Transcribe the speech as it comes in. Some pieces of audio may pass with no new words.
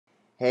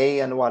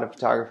Hey underwater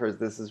photographers,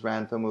 this is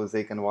Rand from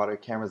Mozaik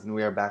UW Cameras, and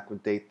we are back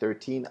with day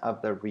 13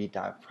 of the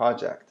Redive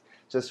project.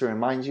 Just to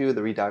remind you, the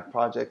Redive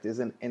project is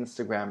an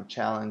Instagram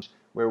challenge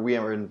where we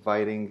are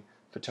inviting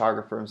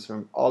photographers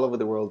from all over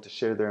the world to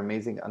share their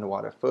amazing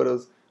underwater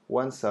photos,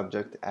 one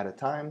subject at a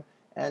time.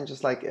 And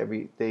just like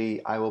every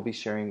day, I will be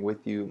sharing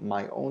with you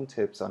my own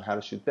tips on how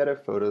to shoot better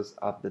photos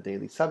of the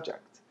daily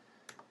subject.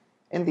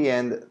 In the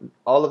end,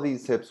 all of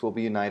these tips will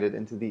be united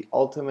into the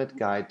ultimate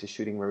guide to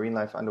shooting marine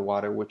life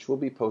underwater, which will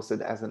be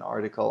posted as an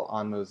article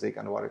on Mozaik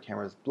UW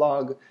Cameras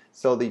blog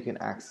so that you can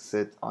access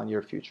it on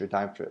your future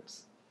dive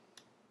trips.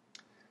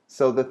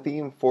 So the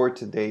theme for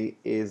today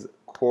is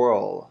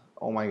coral.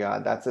 Oh my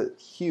god, that's a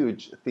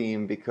huge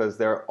theme because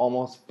there are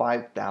almost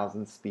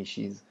 5,000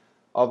 species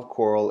of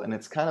coral, and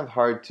it's kind of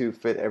hard to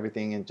fit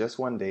everything in just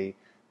one day,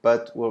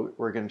 but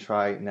we're going to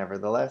try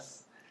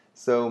nevertheless.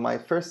 So my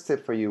first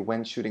tip for you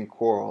when shooting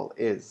coral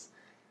is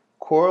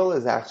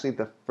actually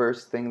the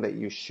first thing that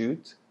you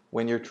shoot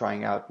when you're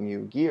trying out new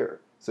gear.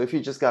 So if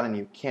you just got a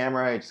new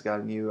camera, you just got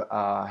a new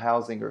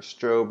housing or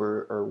strobe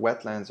or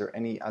wet lens or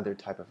any other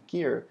type of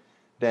gear,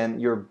 then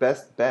your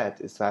best bet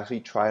is to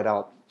actually try it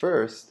out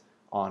first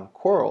on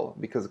coral,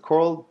 because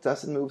coral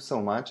doesn't move so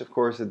much. Of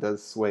course it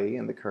does sway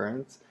in the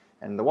currents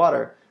and the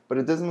water, but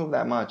it doesn't move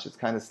that much. It's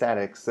kind of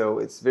static, so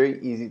it's very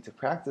easy to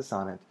practice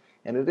on it.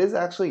 And it is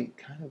actually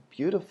kind of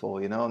beautiful,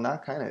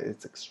 not kind of,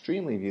 it's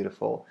extremely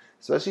beautiful.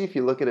 Especially if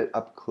you look at it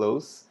up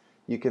close,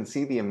 you can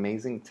see the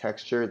amazing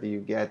texture that you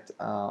get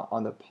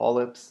on the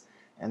polyps.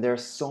 And there are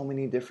so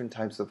many different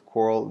types of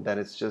coral that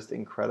it's just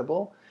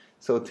incredible.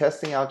 So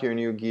testing out your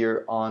new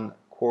gear on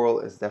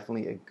coral is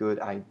definitely a good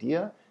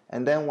idea.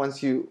 And then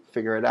once you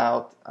figure it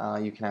out,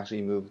 you can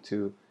actually move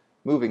to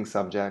moving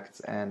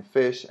subjects and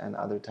fish and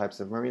other types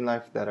of marine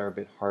life that are a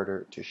bit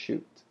harder to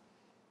shoot.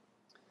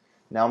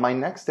 Now my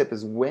next tip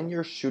is when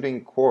you're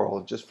shooting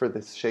coral, just for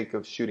the sake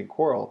of shooting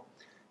coral,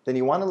 then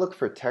you want to look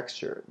for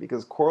texture,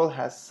 because coral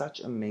has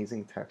such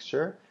amazing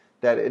texture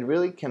that it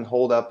really can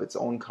hold up its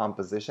own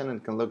composition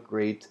and can look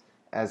great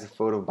as a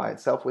photo by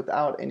itself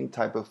without any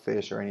type of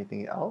fish or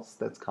anything else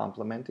that's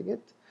complementing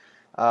it.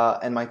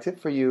 And my tip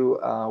for you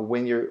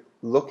when you're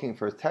looking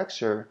for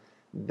texture,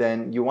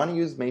 then you want to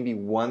use maybe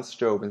one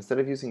strobe instead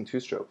of using two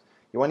strobes.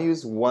 You want to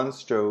use one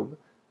strobe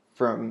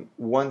from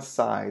one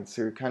side,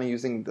 so you're kind of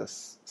using the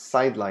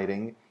side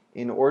lighting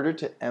in order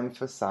to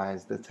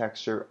emphasize the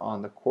texture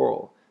on the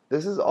coral.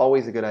 This is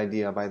always a good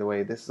idea, by the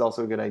way. This is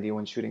also a good idea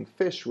when shooting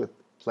fish with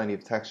plenty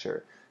of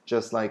texture,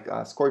 just like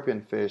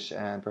scorpion fish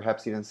and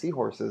perhaps even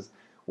seahorses.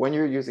 When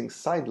you're using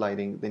side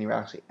lighting, then you're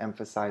actually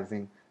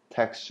emphasizing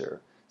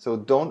texture. So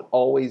don't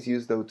always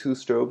use the two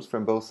strobes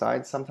from both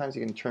sides. Sometimes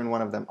you can turn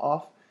one of them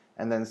off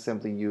and then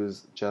simply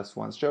use just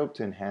one strobe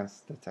to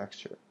enhance the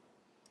texture.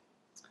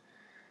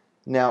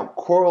 Now,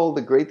 coral,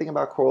 the great thing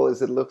about coral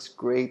is it looks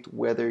great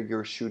whether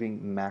you're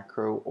shooting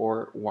macro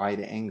or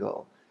wide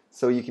angle.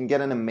 So you can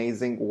get an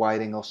amazing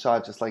wide angle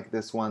shot just like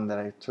this one that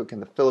I took in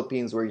the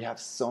Philippines, where you have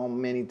so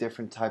many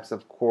different types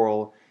of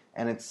coral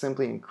and it's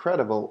simply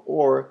incredible.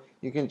 Or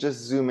you can just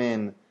zoom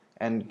in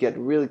and get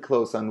really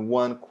close on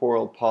one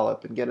coral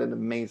polyp and get an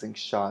amazing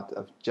shot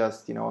of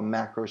just, a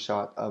macro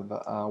shot of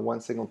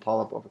one single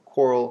polyp of a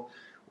coral,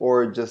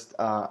 or just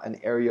an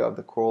area of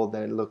the coral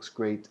that it looks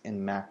great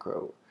in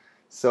macro.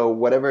 So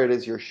whatever it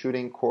is you're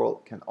shooting,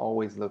 coral can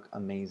always look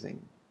amazing.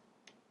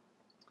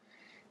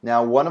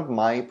 Now, one of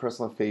my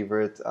personal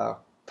favorite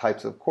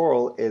types of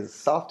coral is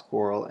soft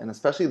coral, and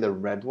especially the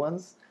red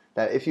ones,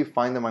 that if you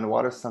find them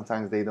underwater,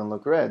 sometimes they don't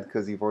look red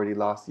because you're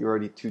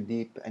already too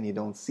deep and you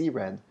don't see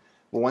red.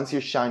 But once you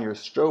shine your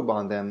strobe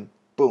on them,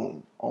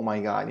 boom, oh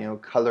my god,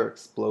 color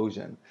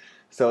explosion.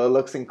 So it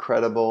looks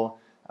incredible.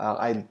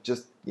 I'm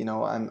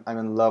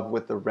in love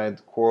with the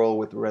red coral,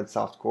 with the red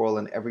soft coral,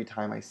 and every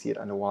time I see it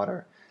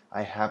underwater,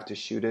 I have to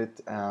shoot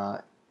it.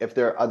 If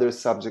there are other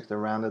subjects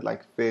around it,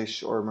 like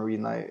fish or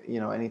marine life,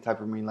 any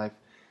type of marine life,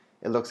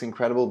 it looks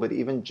incredible. But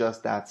even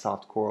just that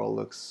soft coral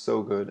looks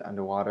so good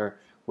underwater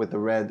with the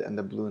red and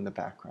the blue in the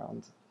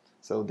background.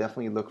 So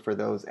definitely look for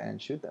those and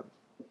shoot them.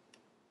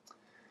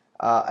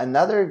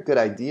 Another good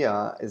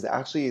idea is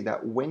actually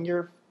that when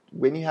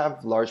you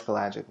have large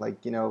pelagic, like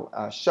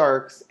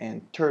sharks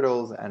and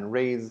turtles and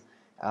rays,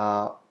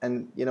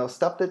 and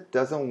stuff that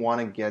doesn't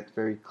want to get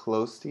very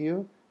close to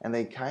you, and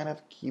they kind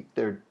of keep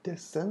their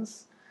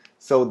distance.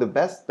 So the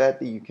best bet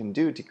that you can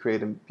do to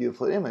create a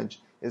beautiful image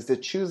is to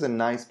choose a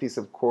nice piece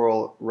of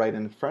coral right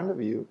in front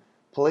of you,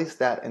 place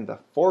that in the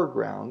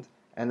foreground,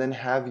 and then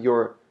have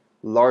your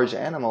large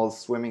animals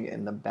swimming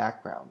in the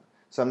background.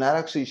 So I'm not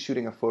actually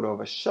shooting a photo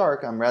of a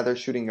shark, I'm rather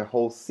shooting a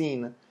whole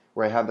scene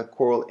where I have the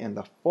coral in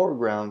the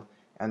foreground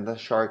and the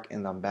shark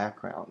in the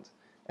background.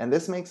 And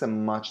this makes a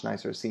much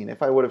nicer scene.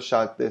 If I would have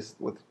shot this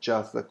with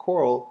just the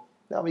coral,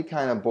 that would be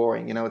kind of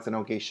boring, it's an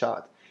okay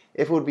shot.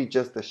 If it would be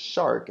just the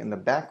shark in the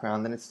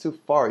background, then it's too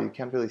far, you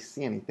can't really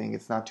see anything,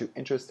 it's not too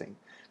interesting.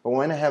 But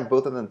when I have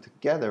both of them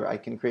together, I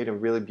can create a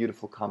really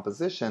beautiful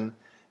composition,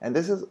 and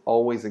this is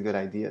always a good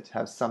idea, to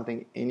have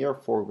something in your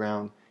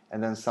foreground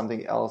and then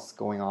something else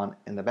going on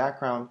in the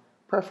background,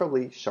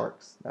 preferably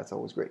sharks. That's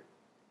always great.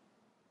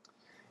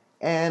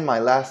 And my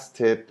last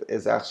tip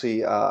is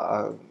actually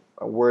a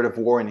word of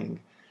warning.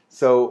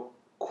 So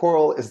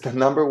coral is the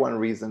 #1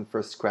 reason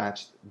for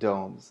scratched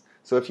domes.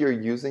 So if you're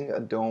using a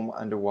dome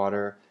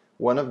underwater,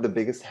 one of the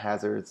biggest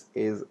hazards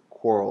is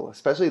coral,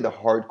 especially the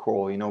hard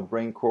coral,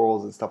 brain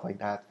corals and stuff like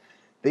that.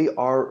 They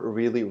are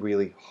really,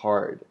 really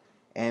hard.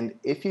 And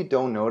if you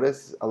don't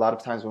notice, a lot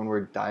of times when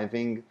we're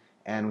diving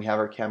and we have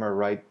our camera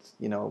right,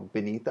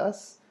 beneath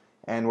us,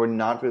 and we're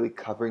not really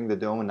covering the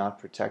dome and not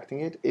protecting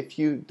it, if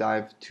you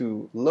dive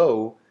too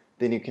low,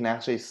 then you can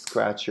actually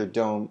scratch your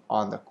dome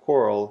on the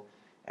coral.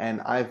 And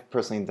I've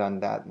personally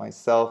done that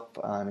myself,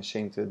 I'm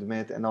ashamed to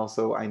admit, and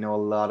also I know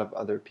a lot of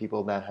other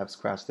people that have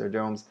scratched their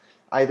domes,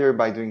 either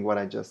by doing what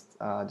I just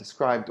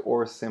described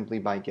or simply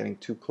by getting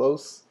too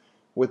close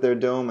with their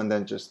dome and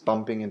then just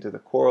bumping into the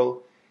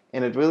coral.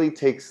 And it really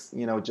takes,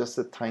 just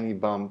a tiny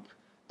bump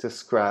to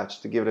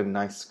scratch, to give it a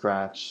nice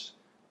scratch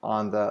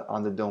on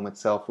the dome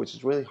itself, which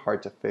is really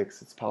hard to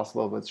fix. It's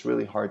possible, but it's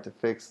really hard to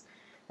fix.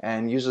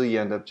 And usually you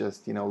end up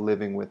just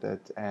living with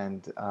it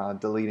and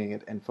deleting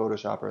it in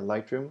Photoshop or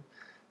Lightroom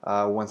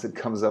once it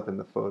comes up in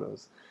the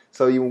photos.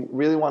 So you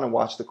really want to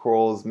watch the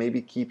corals.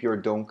 Maybe keep your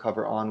dome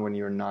cover on when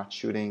you're not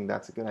shooting.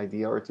 That's a good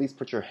idea. Or at least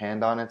put your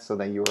hand on it so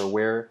that you're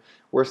aware.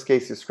 Worst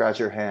case, you scratch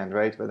your hand,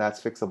 right? But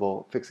that's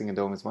fixable. Fixing a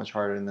dome is much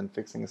harder than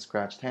fixing a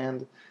scratched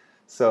hand.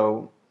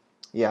 So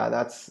yeah,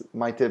 that's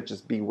my tip.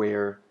 Just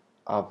beware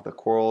of the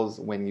corals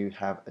when you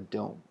have a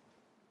dome.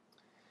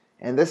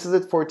 And this is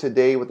it for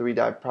today with the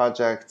Redive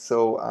project.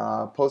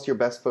 So post your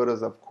best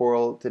photos of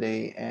coral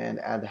today and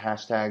add the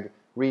hashtag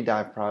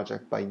Redive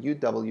project by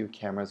UW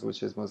Cameras,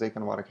 which is Mozaik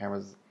UW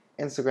Cameras'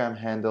 Instagram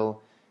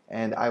handle.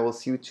 And I will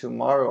see you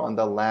tomorrow on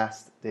the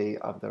last day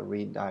of the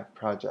Redive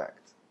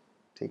project.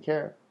 Take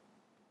care.